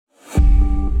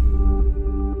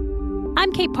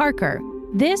I'm Kate Parker.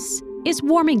 This is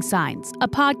Warming Signs, a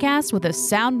podcast with the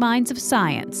sound minds of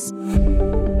science.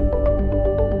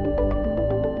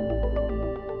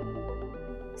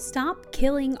 Stop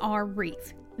killing our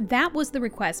reef. That was the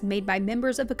request made by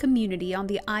members of a community on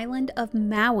the island of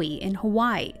Maui in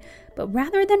Hawaii. But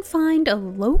rather than find a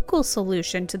local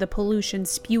solution to the pollution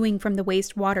spewing from the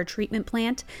wastewater treatment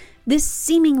plant, this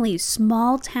seemingly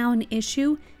small town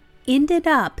issue ended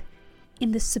up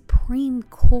in the Supreme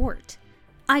Court.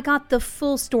 I got the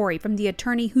full story from the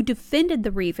attorney who defended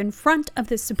the reef in front of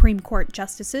the Supreme Court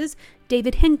justices,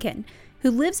 David Henkin,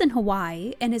 who lives in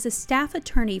Hawaii and is a staff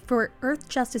attorney for Earth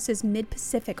Justice's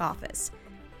Mid-Pacific office.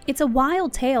 It's a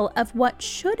wild tale of what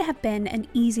should have been an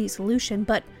easy solution,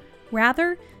 but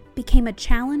rather became a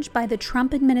challenge by the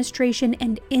Trump administration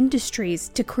and industries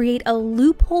to create a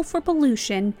loophole for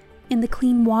pollution in the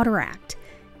Clean Water Act.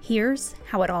 Here's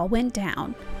how it all went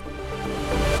down.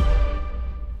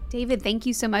 David, thank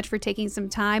you so much for taking some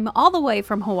time all the way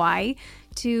from Hawaii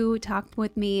to talk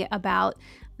with me about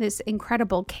this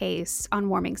incredible case on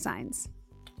warming signs.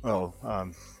 Well,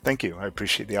 thank you. I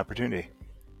appreciate the opportunity.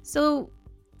 So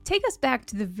take us back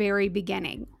to the very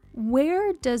beginning.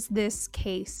 Where does this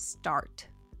case start?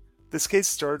 This case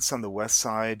starts on the west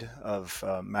side of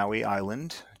Maui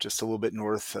Island, just a little bit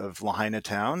north of Lahaina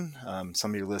town.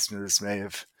 Some of your listeners may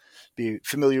be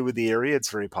familiar with the area.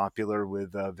 It's very popular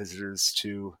with visitors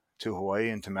to Hawaii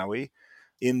and to Maui.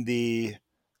 In the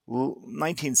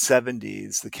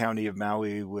 1970s, the county of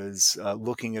Maui was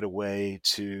looking at a way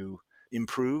to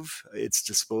improve its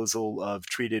disposal of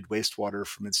treated wastewater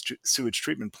from its sewage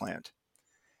treatment plant.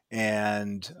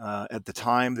 And at the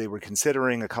time, they were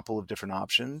considering a couple of different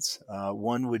options.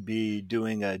 One would be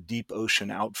doing a deep ocean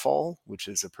outfall, which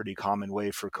is a pretty common way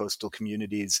for coastal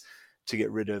communities to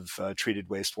get rid of treated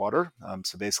wastewater.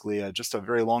 So basically just a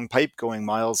very long pipe going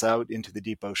miles out into the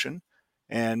deep ocean.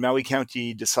 And Maui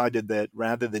County decided that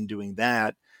rather than doing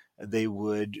that, they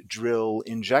would drill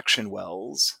injection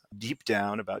wells deep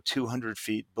down about 200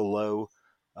 feet below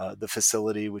the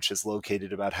facility, which is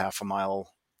located about half a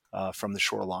mile from the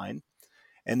shoreline.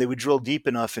 And they would drill deep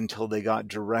enough until they got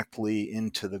directly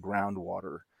into the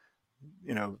groundwater.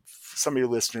 You know, some of your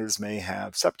listeners may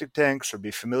have septic tanks or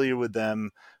be familiar with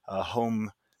them,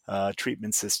 home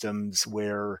treatment systems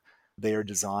where they are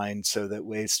designed so that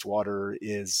wastewater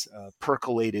is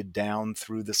percolated down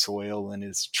through the soil and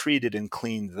is treated and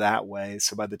cleaned that way.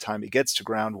 So by the time it gets to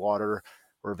groundwater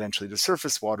or eventually to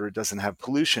surface water, it doesn't have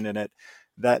pollution in it.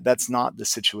 That's not the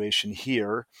situation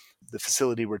here. The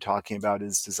facility we're talking about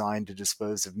is designed to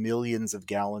dispose of millions of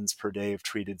gallons per day of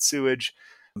treated sewage.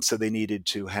 So they needed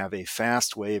to have a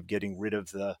fast way of getting rid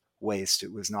of the waste.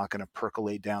 It was not going to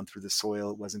percolate down through the soil.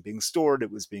 It wasn't being stored.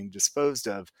 It was being disposed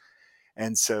of.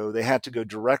 And so they had to go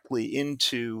directly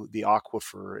into the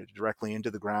aquifer, directly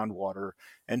into the groundwater,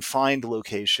 and find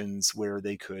locations where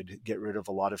they could get rid of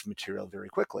a lot of material very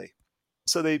quickly.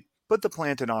 So they put the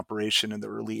plant in operation in the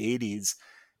early 80s.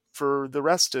 For the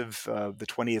rest of the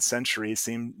 20th century,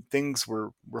 things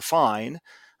were fine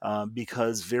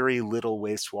because very little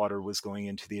wastewater was going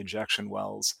into the injection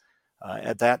wells.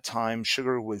 At that time,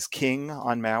 sugar was king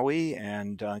on Maui,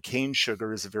 and cane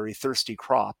sugar is a very thirsty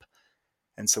crop.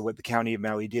 And so what the county of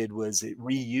Maui did was it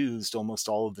reused almost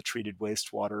all of the treated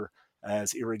wastewater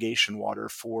as irrigation water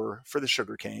for the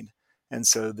sugarcane. And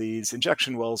so these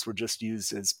injection wells were just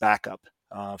used as backup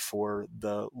for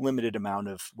the limited amount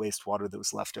of wastewater that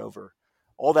was left over.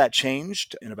 All that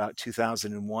changed in about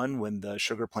 2001 when the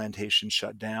sugar plantation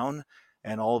shut down,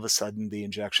 and all of a sudden the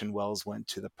injection wells went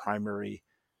to the primary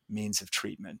means of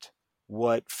treatment.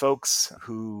 What folks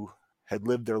who had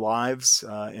lived their lives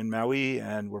in Maui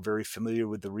and were very familiar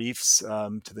with the reefs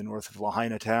to the north of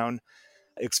Lahaina town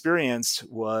experienced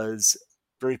was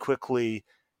very quickly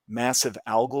massive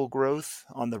algal growth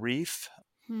on the reef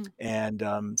and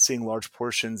seeing large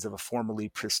portions of a formerly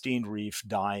pristine reef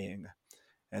dying.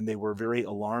 And they were very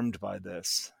alarmed by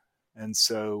this. And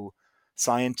so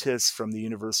scientists from the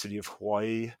University of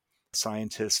Hawaii,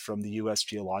 scientists from the U.S.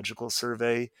 Geological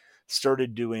Survey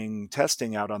started doing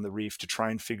testing out on the reef to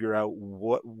try and figure out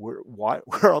where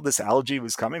all this algae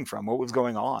was coming from, what was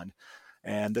going on.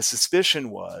 And the suspicion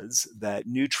was that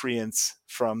nutrients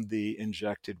from the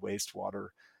injected wastewater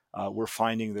were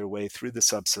finding their way through the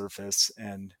subsurface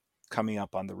and coming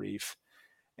up on the reef.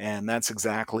 And that's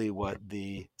exactly what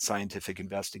the scientific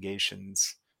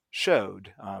investigations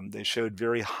showed. They showed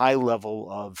very high level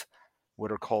of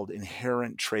what are called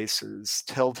inherent tracers,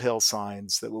 telltale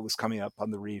signs that what was coming up on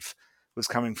the reef was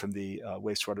coming from the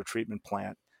wastewater treatment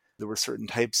plant. There were certain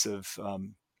types of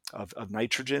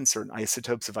nitrogen, certain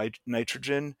isotopes of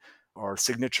nitrogen are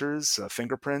signatures,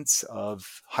 fingerprints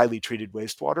of highly treated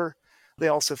wastewater. They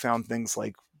also found things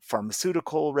like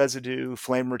pharmaceutical residue,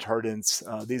 flame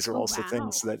retardants. These are Oh, also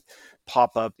things wow. that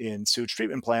pop up in sewage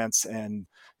treatment plants, and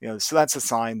so that's a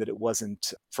sign that it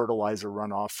wasn't fertilizer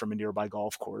runoff from a nearby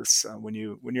golf course. When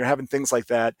you're having things like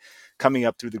that coming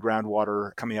up through the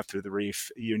groundwater, coming up through the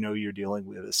reef, you're dealing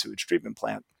with a sewage treatment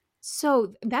plant.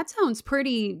 So that sounds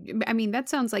pretty, I mean, that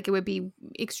sounds like it would be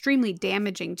extremely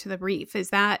damaging to the reef.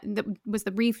 Was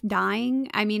the reef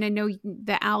dying? I mean, I know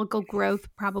the algal growth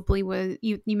probably was,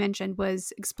 you mentioned,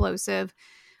 was explosive.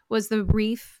 Was the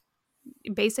reef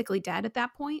basically dead at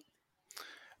that point?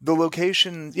 The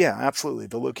location, yeah, absolutely.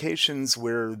 The locations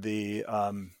where the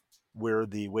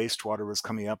wastewater was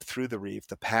coming up through the reef,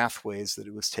 the pathways that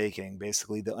it was taking,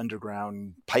 basically the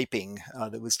underground piping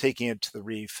that was taking it to the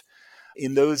reef,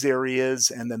 in those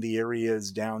areas, and then the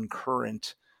areas down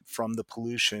current from the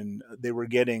pollution, they were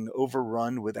getting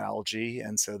overrun with algae,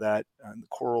 and so that the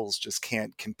corals just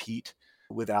can't compete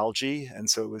with algae, and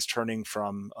so it was turning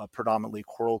from a predominantly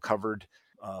coral covered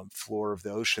floor of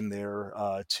the ocean there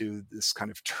to this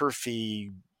kind of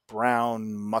turfy,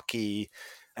 brown, mucky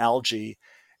algae.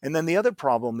 And then the other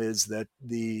problem is that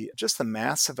the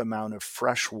massive amount of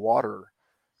fresh water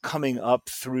coming up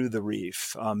through the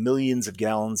reef, millions of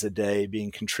gallons a day being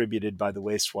contributed by the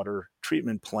wastewater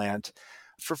treatment plant.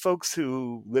 For folks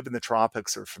who live in the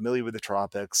tropics or familiar with the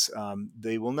tropics,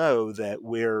 they will know that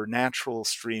where natural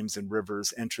streams and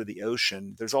rivers enter the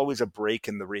ocean, there's always a break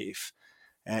in the reef.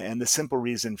 And the simple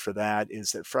reason for that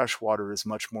is that fresh water is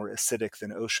much more acidic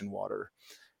than ocean water.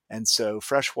 And so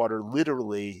freshwater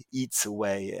literally eats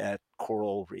away at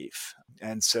coral reef.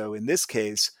 And so in this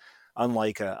case,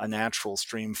 unlike a natural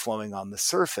stream flowing on the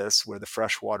surface where the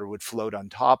fresh water would float on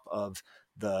top of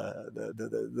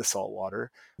the salt water,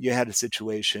 you had a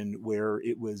situation where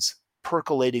it was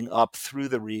percolating up through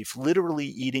the reef, literally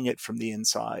eating it from the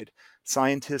inside.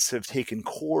 Scientists have taken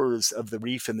cores of the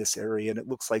reef in this area, and it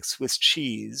looks like Swiss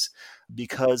cheese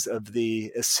because of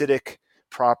the acidic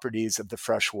properties of the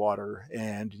fresh water.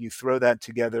 And you throw that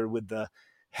together with the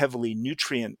heavily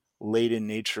nutrient laden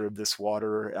nature of this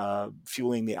water,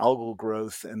 fueling the algal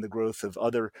growth and the growth of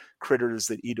other critters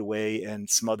that eat away and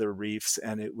smother reefs.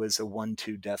 And it was a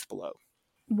 1-2 death blow.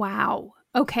 Wow.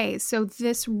 Okay, so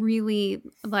this really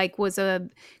was a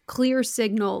clear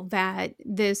signal that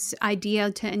this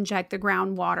idea to inject the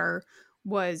groundwater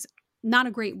was not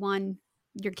a great one.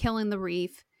 You're killing the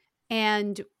reef.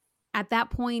 And at that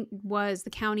point was the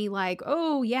county like,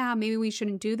 "Oh, yeah, maybe we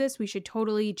shouldn't do this. We should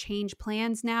totally change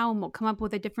plans now and we'll come up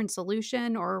with a different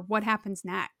solution," or what happens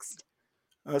next?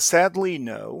 Sadly,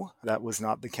 no, that was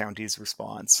not the county's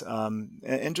response.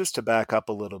 And just to back up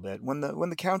a little bit, when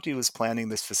the county was planning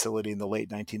this facility in the late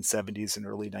 1970s and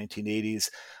early 1980s,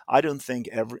 I don't think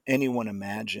anyone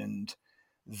imagined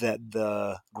that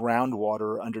the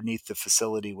groundwater underneath the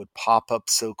facility would pop up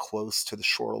so close to the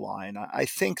shoreline. I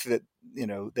think that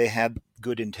they had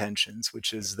good intentions,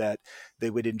 which is that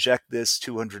they would inject this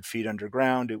 200 feet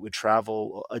underground. It would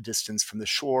travel a distance from the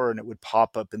shore, and it would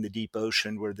pop up in the deep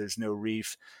ocean where there's no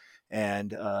reef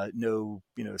and no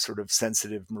sort of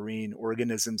sensitive marine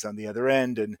organisms on the other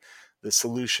end. And the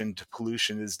solution to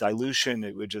pollution is dilution.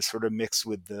 It would just sort of mix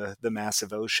with the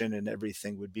massive ocean, and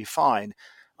everything would be fine.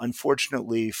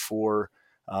 Unfortunately for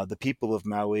the people of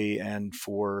Maui and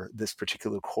for this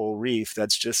particular coral reef,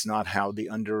 that's just not how the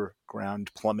underground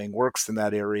plumbing works in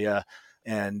that area.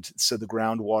 And so the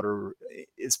groundwater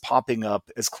is popping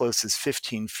up as close as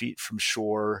 15 feet from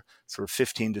shore, sort of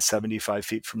 15 to 75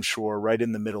 feet from shore, right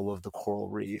in the middle of the coral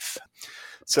reef.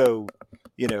 So,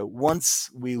 once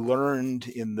we learned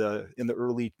in the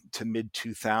early to mid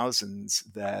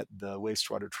 2000s that the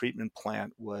wastewater treatment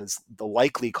plant was the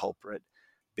likely culprit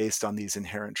based on these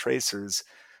inherent tracers,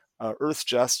 Earth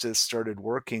Justice started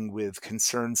working with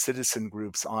concerned citizen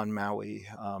groups on Maui,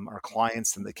 our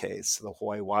clients in the case, the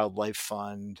Hawaii Wildlife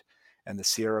Fund and the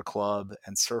Sierra Club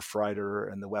and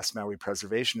Surfrider and the West Maui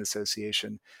Preservation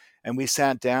Association. And we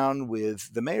sat down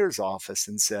with the mayor's office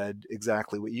and said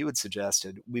exactly what you had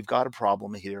suggested. We've got a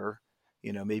problem here.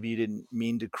 Maybe you didn't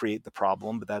mean to create the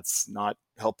problem, but that's not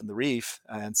helping the reef.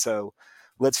 And so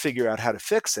let's figure out how to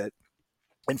fix it.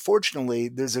 And fortunately,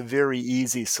 there's a very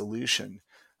easy solution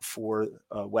for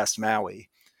West Maui,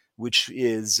 which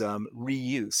is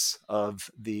reuse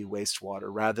of the wastewater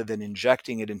rather than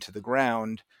injecting it into the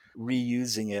ground,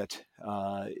 reusing it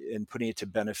and putting it to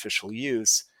beneficial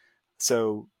use.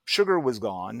 So sugar was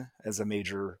gone as a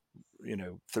major,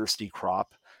 thirsty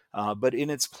crop. But in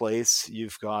its place,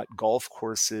 you've got golf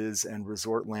courses and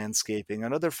resort landscaping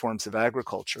and other forms of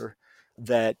agriculture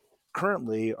that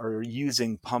currently are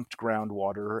using pumped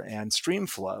groundwater and stream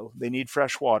flow. They need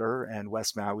fresh water, and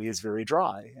West Maui is very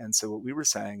dry. And so, what we were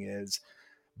saying is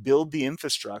build the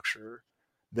infrastructure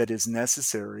that is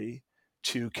necessary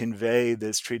to convey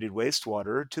this treated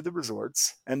wastewater to the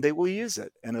resorts, and they will use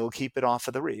it, and it'll keep it off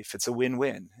of the reef. It's a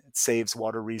win-win. It saves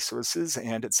water resources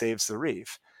and it saves the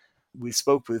reef. We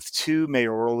spoke with two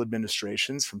mayoral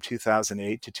administrations from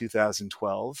 2008 to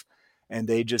 2012, and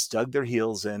they just dug their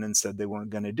heels in and said they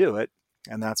weren't going to do it.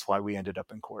 And that's why we ended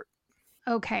up in court.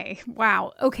 Okay.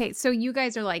 Wow. Okay. So you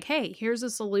guys are like, hey, here's a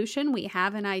solution. We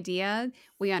have an idea.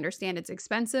 We understand it's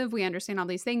expensive. We understand all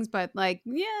these things, but like,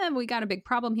 yeah, we got a big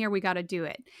problem here. We got to do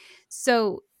it.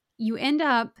 So you end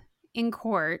up in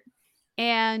court.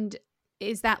 And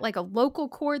is that like a local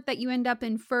court that you end up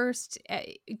in first?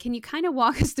 Can you kind of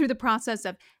walk us through the process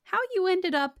of how you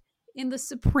ended up in the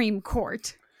Supreme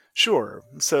Court? Sure.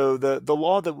 So the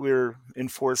law that we're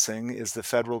enforcing is the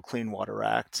Federal Clean Water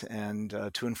Act. And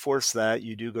to enforce that,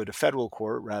 you do go to federal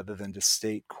court rather than to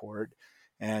state court.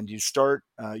 And you start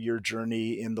your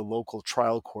journey in the local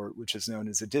trial court, which is known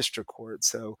as a district court.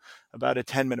 So about a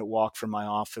 10-minute walk from my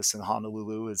office in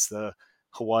Honolulu is the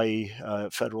Hawaii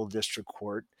Federal District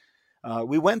Court.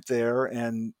 We went there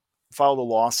and filed a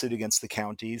lawsuit against the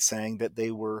county saying that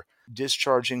they were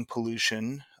discharging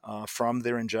pollution from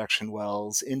their injection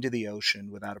wells into the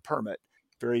ocean without a permit.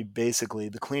 Very basically,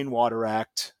 the Clean Water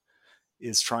Act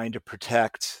is trying to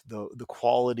protect the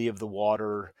quality of the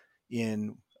water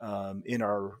in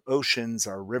our oceans,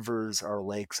 our rivers, our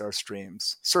lakes, our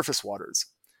streams, surface waters.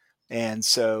 And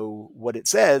so what it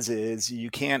says is you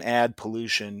can't add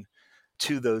pollution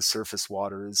to those surface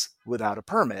waters without a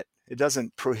permit. It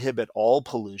doesn't prohibit all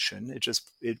pollution.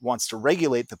 It wants to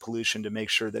regulate the pollution to make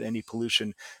sure that any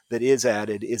pollution that is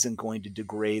added isn't going to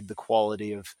degrade the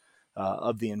quality of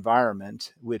the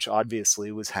environment, which obviously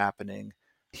was happening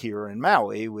here in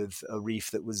Maui with a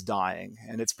reef that was dying.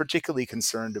 And it's particularly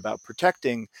concerned about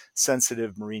protecting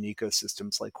sensitive marine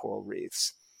ecosystems like coral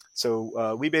reefs.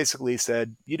 So we basically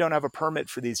said, you don't have a permit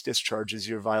for these discharges,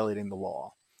 you're violating the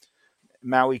law.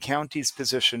 Maui County's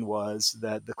position was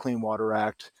that the Clean Water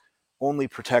Act only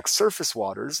protects surface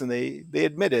waters, and they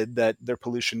admitted that their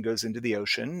pollution goes into the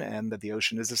ocean and that the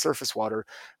ocean is a surface water.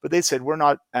 But they said, we're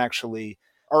not actually,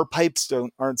 our pipes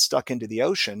aren't stuck into the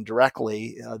ocean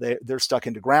directly. They're stuck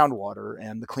into groundwater,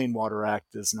 and the Clean Water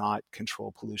Act does not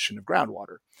control pollution of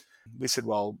groundwater. We said,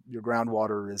 well, your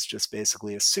groundwater is just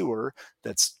basically a sewer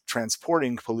that's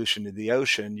transporting pollution to the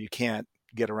ocean. You can't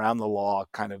get around the law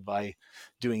kind of by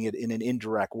doing it in an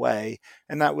indirect way.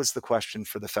 And that was the question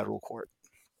for the federal court.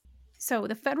 So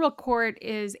the federal court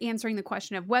is answering the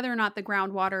question of whether or not the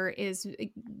groundwater is,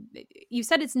 you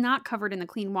said it's not covered in the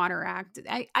Clean Water Act.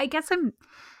 I guess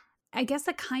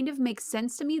that kind of makes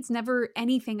sense to me. It's never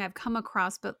anything I've come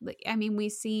across, but I mean, we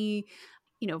see,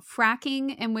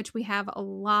 fracking, in which we have a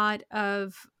lot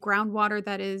of groundwater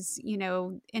that is,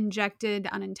 injected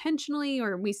unintentionally,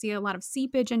 or we see a lot of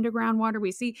seepage into groundwater.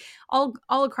 We see all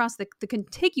across the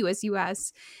contiguous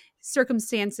U.S.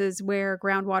 circumstances where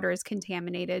groundwater is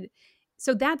contaminated.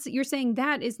 So you're saying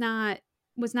that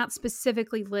was not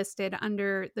specifically listed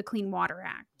under the Clean Water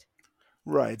Act.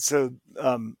 Right. So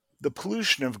the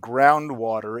pollution of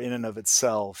groundwater in and of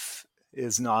itself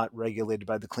is not regulated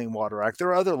by the Clean Water Act. There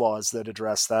are other laws that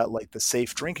address that, like the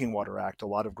Safe Drinking Water Act. A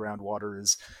lot of groundwater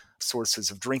is sources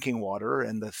of drinking water,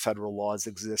 and the federal laws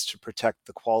exist to protect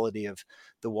the quality of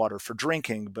the water for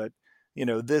drinking. But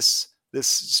this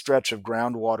stretch of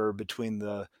groundwater between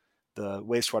the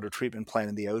wastewater treatment plant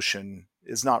and the ocean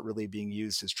is not really being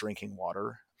used as drinking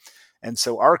water. And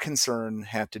so our concern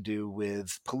had to do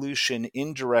with pollution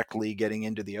indirectly getting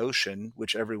into the ocean,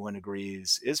 which everyone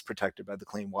agrees is protected by the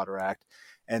Clean Water Act,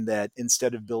 and that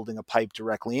instead of building a pipe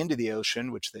directly into the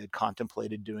ocean, which they had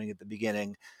contemplated doing at the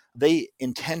beginning, they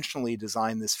intentionally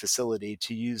designed this facility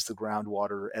to use the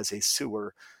groundwater as a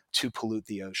sewer to pollute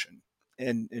the ocean.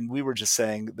 And we were just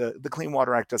saying the Clean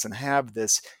Water Act doesn't have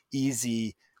this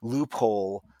easy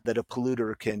loophole that a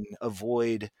polluter can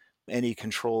avoid any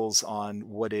controls on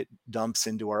what it dumps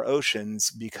into our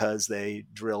oceans because they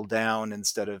drill down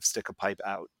instead of stick a pipe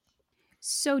out.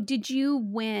 So did you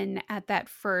win at that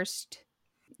first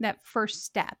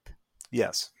step?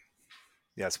 Yes.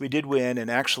 Yes, we did win. And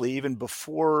actually, even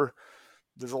before,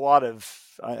 there's a lot of,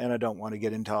 and I don't want to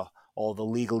get into all the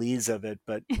legalese of it,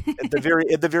 but at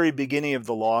the very beginning of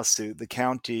the lawsuit, the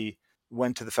county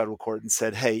went to the federal court and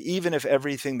said, hey, even if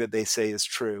everything that they say is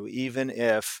true, even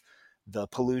if the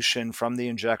pollution from the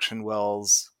injection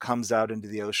wells comes out into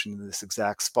the ocean in this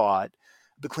exact spot,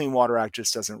 the Clean Water Act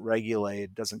just doesn't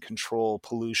regulate, doesn't control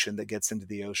pollution that gets into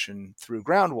the ocean through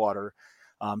groundwater.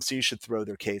 So you should throw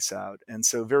their case out. And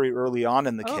so very early on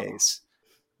in the Oh. case,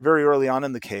 very early on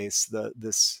in the case,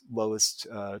 this lowest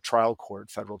trial court,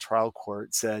 federal trial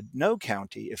court, said, no,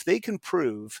 county, if they can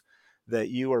prove that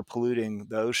you are polluting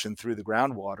the ocean through the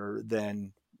groundwater,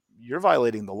 then you're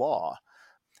violating the law.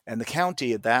 And the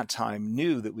county at that time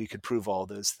knew that we could prove all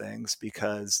those things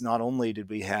because not only did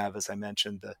we have, as I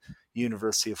mentioned, the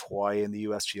University of Hawaii and the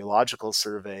U.S. Geological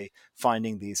Survey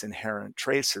finding these inherent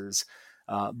tracers,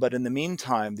 but in the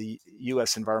meantime, the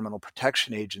U.S. Environmental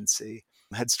Protection Agency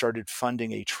had started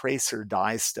funding a tracer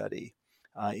dye study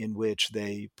in which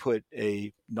they put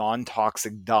a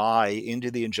non-toxic dye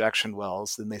into the injection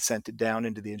wells, then they sent it down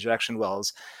into the injection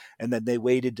wells, and then they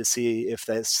waited to see if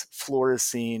this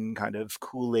fluorescein kind of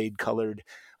Kool-Aid colored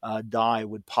dye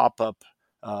would pop up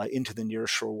into the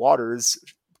nearshore waters,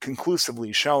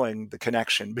 conclusively showing the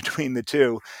connection between the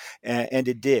two, and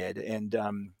it did, and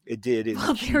it did in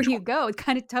Well, there huge. you go. It's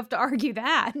kind of tough to argue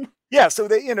that. Yeah, so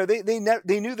they knew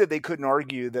that they couldn't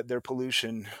argue that their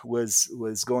pollution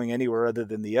was going anywhere other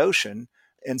than the ocean,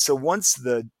 and so once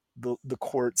the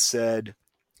court said,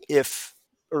 if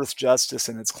Earth Justice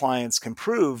and its clients can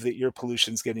prove that your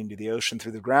pollution is getting to the ocean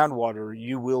through the groundwater,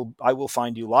 I will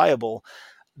find you liable.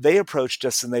 They approached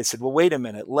us and they said, well, wait a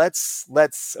minute, let's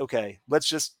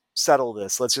just settle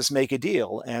this. Let's just make a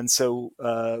deal. And so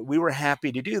we were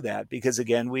happy to do that because,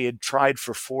 again, we had tried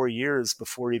for 4 years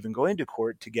before even going to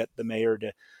court to get the mayor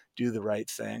to do the right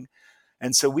thing.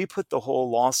 And so we put the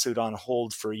whole lawsuit on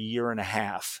hold for a year and a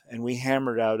half, and we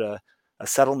hammered out a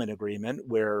settlement agreement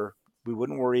where we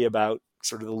wouldn't worry about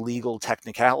sort of the legal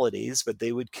technicalities, but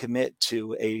they would commit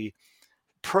to a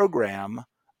program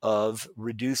of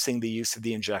reducing the use of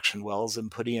the injection wells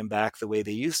and putting them back the way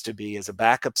they used to be as a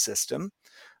backup system,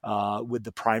 with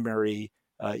the primary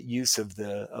use of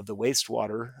the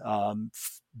wastewater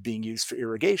being used for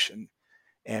irrigation.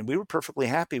 And we were perfectly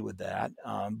happy with that.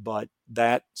 But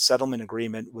that settlement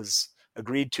agreement was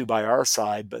agreed to by our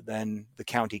side, but then the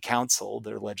county council,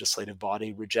 their legislative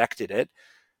body, rejected it.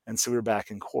 And so we were back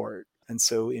in court. And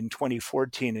so in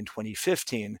 2014 and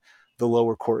 2015, the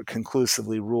lower court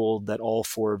conclusively ruled that all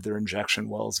 4 of their injection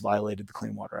wells violated the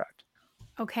Clean Water Act.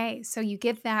 Okay, so you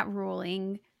get that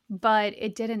ruling, but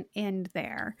it didn't end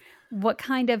there. What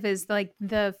kind of is like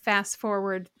the fast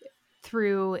forward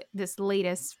through this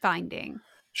latest finding?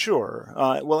 Sure.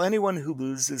 Well, anyone who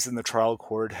loses in the trial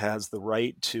court has the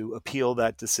right to appeal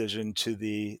that decision to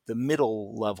the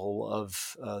middle level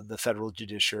of the federal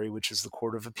judiciary, which is the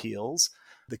Court of Appeals.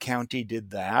 The county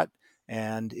did that,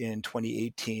 and in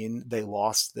 2018 they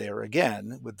lost there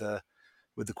again, with the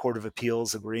Court of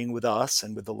Appeals agreeing with us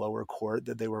and with the lower court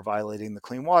that they were violating the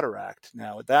Clean Water Act.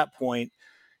 Now, at that point,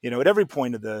 at every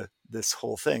point of this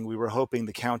whole thing, we were hoping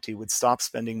the county would stop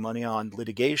spending money on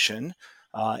litigation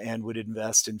and would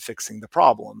invest in fixing the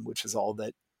problem, which is all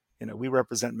that, we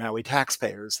represent Maui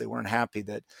taxpayers. They weren't happy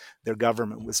that their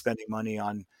government was spending money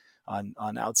on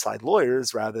outside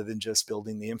lawyers rather than just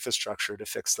building the infrastructure to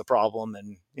fix the problem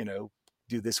and,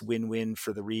 do this win-win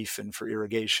for the reef and for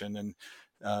irrigation and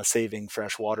saving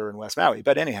fresh water in West Maui.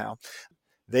 But anyhow,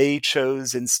 they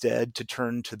chose instead to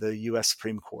turn to the U.S.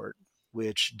 Supreme Court,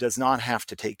 which does not have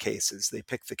to take cases. They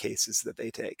pick the cases that they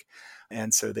take.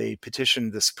 And so they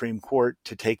petitioned the Supreme Court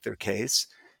to take their case.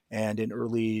 And in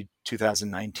early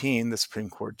 2019, the Supreme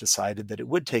Court decided that it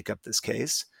would take up this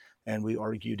case. And we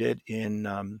argued it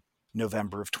in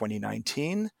November of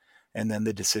 2019. And then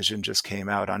the decision just came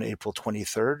out on April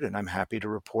 23rd. And I'm happy to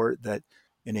report that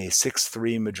in a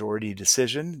 6-3 majority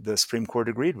decision, the Supreme Court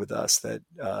agreed with us that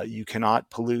you cannot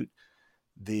pollute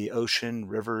the ocean,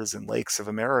 rivers, and lakes of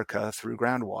America through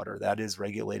groundwater. That is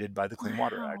regulated by the Clean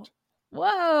Water Wow. Act.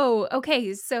 Whoa.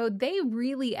 Okay, so they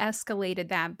really escalated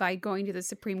that by going to the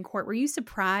Supreme Court. Were you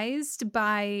surprised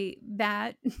by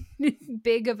that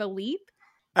big of a leap?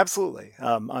 Absolutely.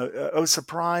 I was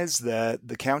surprised that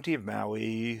the county of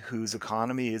Maui, whose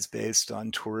economy is based on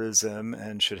tourism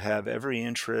and should have every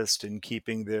interest in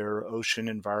keeping their ocean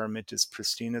environment as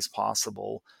pristine as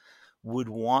possible, would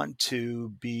want to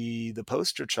be the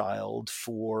poster child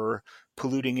for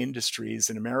polluting industries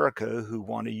in America who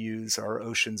want to use our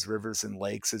oceans, rivers, and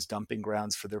lakes as dumping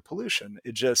grounds for their pollution.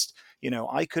 It just,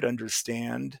 I could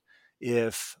understand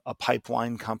if a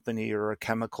pipeline company or a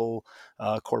chemical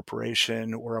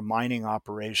corporation or a mining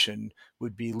operation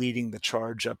would be leading the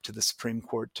charge up to the Supreme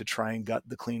Court to try and gut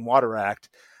the Clean Water Act.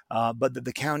 But that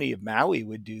the county of Maui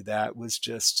would do that was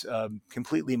just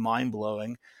completely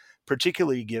mind-blowing,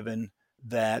 particularly given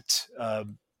that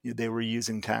they were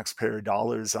using taxpayer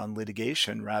dollars on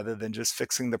litigation rather than just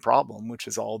fixing the problem, which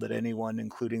is all that anyone,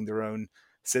 including their own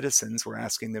citizens, were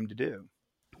asking them to do.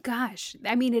 Gosh,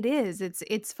 I mean, it is.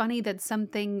 It's funny that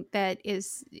something that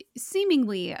is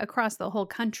seemingly across the whole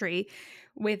country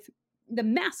with the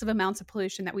massive amounts of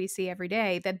pollution that we see every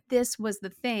day, that this was the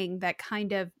thing that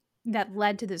kind of that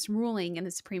led to this ruling in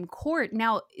the Supreme Court.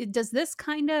 Now, does this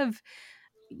kind of,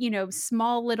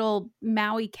 small little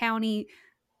Maui County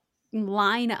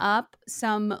line up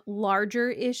some larger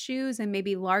issues and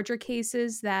maybe larger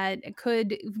cases that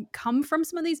could come from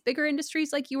some of these bigger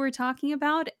industries like you were talking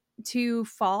about to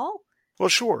fall? Well,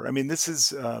 sure. I mean, this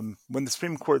is when the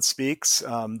Supreme Court speaks,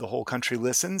 the whole country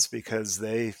listens because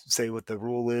they say what the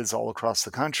rule is all across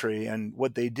the country. And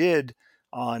what they did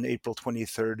on April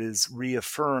 23rd is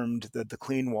reaffirmed that the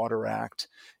Clean Water Act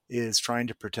is trying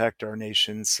to protect our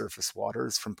nation's surface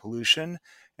waters from pollution,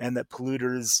 and that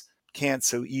polluters can't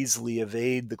so easily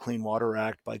evade the Clean Water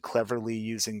Act by cleverly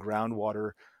using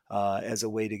groundwater as a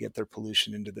way to get their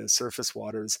pollution into those surface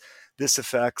waters. This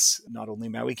affects not only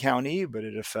Maui County, but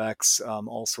it affects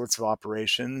all sorts of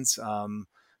operations.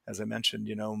 As I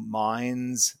mentioned,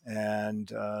 mines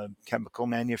and chemical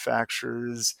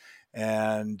manufacturers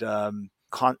and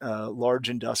large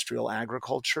industrial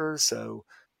agriculture. So,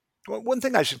 one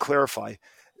thing I should clarify: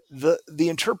 the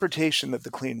interpretation that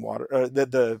the clean water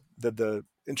that the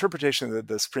interpretation that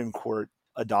the Supreme Court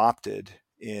adopted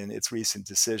in its recent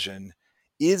decision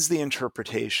is the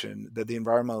interpretation that the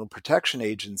Environmental Protection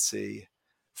Agency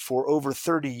for over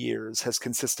 30 years has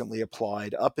consistently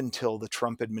applied up until the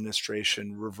Trump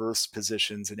administration reversed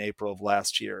positions in April of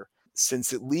last year.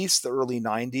 Since at least the early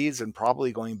 90s and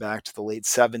probably going back to the late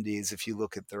 70s, if you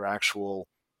look at their actual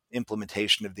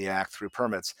implementation of the act through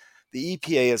permits, the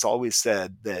EPA has always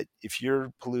said that if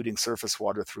you're polluting surface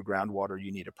water through groundwater,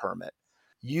 you need a permit.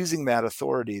 Using that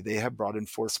authority, they have brought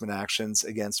enforcement actions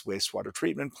against wastewater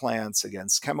treatment plants,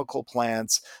 against chemical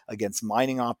plants, against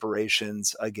mining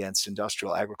operations, against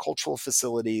industrial agricultural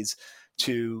facilities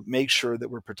to make sure that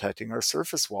we're protecting our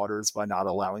surface waters by not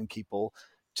allowing people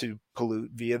to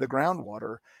pollute via the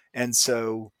groundwater. And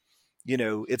so,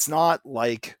 it's not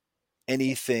like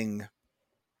anything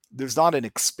there's not an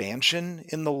expansion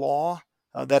in the law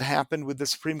that happened with the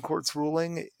Supreme Court's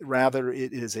ruling. Rather,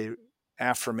 it is a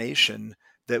affirmation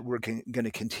that we're going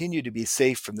to continue to be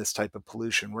safe from this type of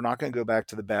pollution. We're not going to go back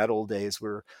to the bad old days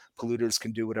where polluters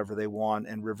can do whatever they want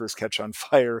and rivers catch on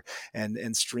fire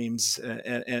and streams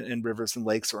and rivers and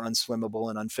lakes are unswimmable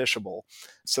and unfishable.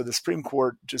 So the Supreme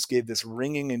Court just gave this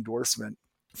ringing endorsement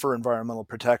for environmental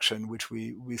protection, which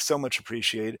we so much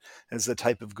appreciate as the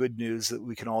type of good news that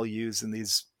we can all use in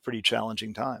these pretty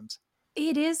challenging times.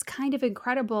 It is kind of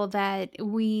incredible that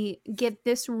we get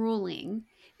this ruling,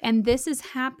 and this is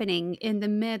happening in the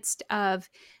midst of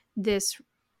this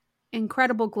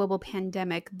incredible global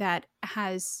pandemic that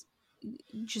has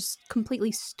just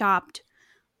completely stopped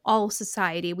all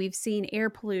society. We've seen air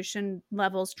pollution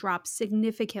levels drop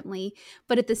significantly,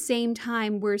 but at the same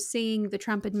time, we're seeing the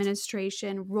Trump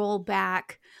administration roll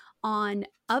back on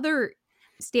other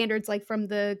standards, like from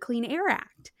the Clean Air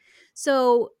Act.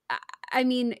 So, I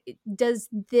mean, does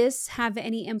this have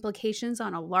any implications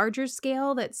on a larger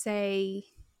scale that say,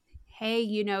 hey,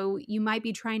 you might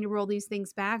be trying to roll these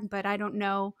things back, but I don't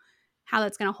know how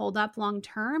that's going to hold up long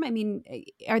term? I mean,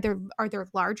 are there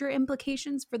larger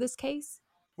implications for this case?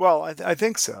 Well, I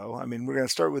think so. I mean, we're going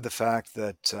to start with the fact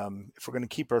that if we're going to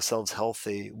keep ourselves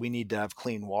healthy, we need to have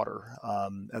clean water.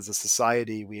 As a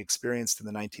society, we experienced in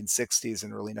the 1960s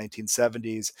and early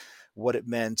 1970s what it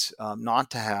meant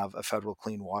not to have a federal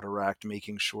Clean Water Act,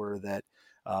 making sure that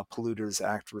polluters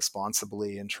act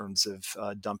responsibly in terms of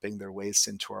dumping their waste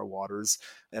into our waters.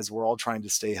 As we're all trying to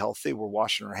stay healthy, we're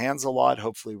washing our hands a lot.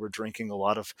 Hopefully, we're drinking a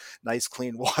lot of nice,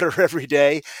 clean water every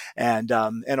day, and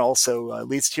also, at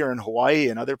least here in Hawaii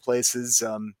and other places,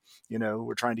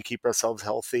 we're trying to keep ourselves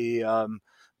healthy.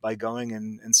 By going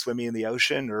and swimming in the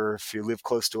ocean, or if you live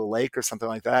close to a lake or something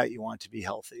like that, you want to be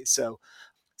healthy. So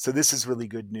this is really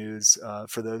good news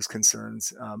for those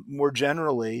concerns. More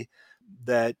generally,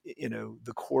 that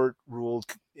the court ruled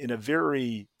in a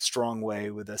very strong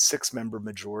way with a 6-member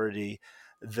majority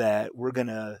that we're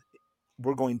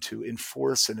going to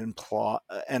enforce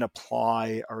and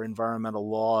apply our environmental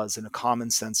laws in a common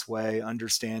sense way,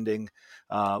 understanding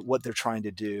what they're trying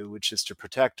to do, which is to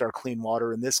protect our clean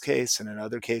water in this case, and in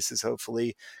other cases,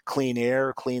 hopefully, clean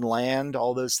air, clean land,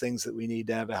 all those things that we need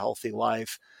to have a healthy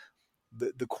life.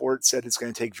 The court said it's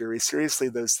going to take very seriously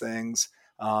those things,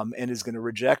 and is going to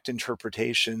reject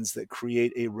interpretations that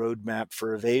create a roadmap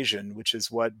for evasion, which is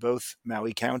what both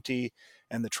Maui County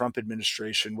and the Trump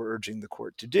administration were urging the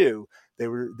court to do. They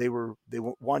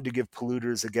wanted to give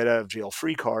polluters a get out of jail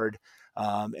free card,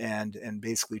 and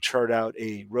basically chart out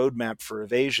a roadmap for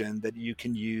evasion that you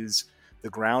can use the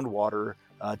groundwater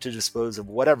to dispose of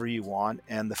whatever you want,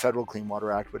 and the Federal Clean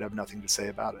Water Act would have nothing to say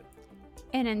about it.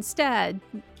 And instead,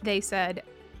 they said,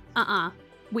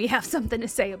 we have something to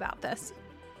say about this.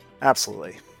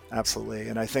 Absolutely. Absolutely.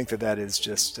 And I think that is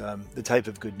just the type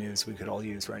of good news we could all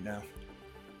use right now.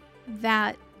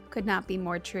 That could not be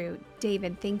more true.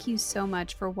 David, thank you so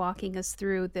much for walking us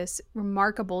through this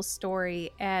remarkable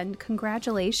story, and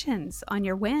congratulations on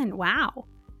your win. Wow.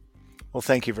 Well,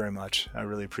 thank you very much. I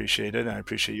really appreciate it, and I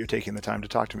appreciate you taking the time to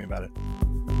talk to me about it.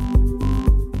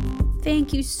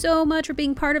 Thank you so much for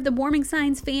being part of the Warming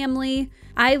Science family.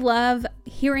 I love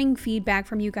hearing feedback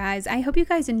from you guys. I hope you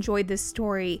guys enjoyed this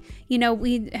story. You know,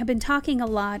 we have been talking a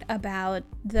lot about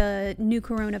the new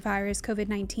coronavirus,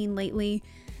 COVID-19 lately,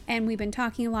 and we've been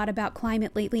talking a lot about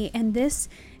climate lately, and this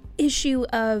issue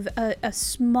of a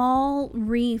small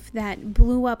reef that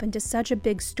blew up into such a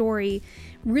big story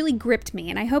really gripped me,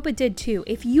 and I hope it did too.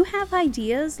 If you have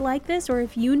ideas like this, or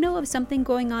if you know of something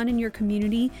going on in your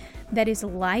community that is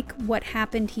like what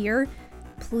happened here,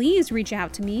 please reach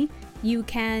out to me. You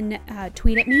can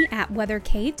tweet at me at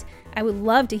WeatherKate. I would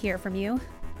love to hear from you.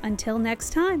 Until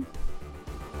next time.